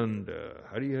Premananda.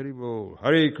 Hari Hari Bol.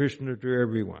 Hare Krishna to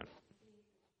everyone.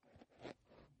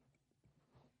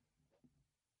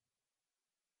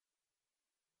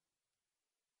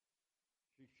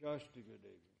 Shastika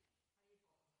Devi,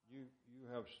 you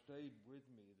have stayed with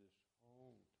me this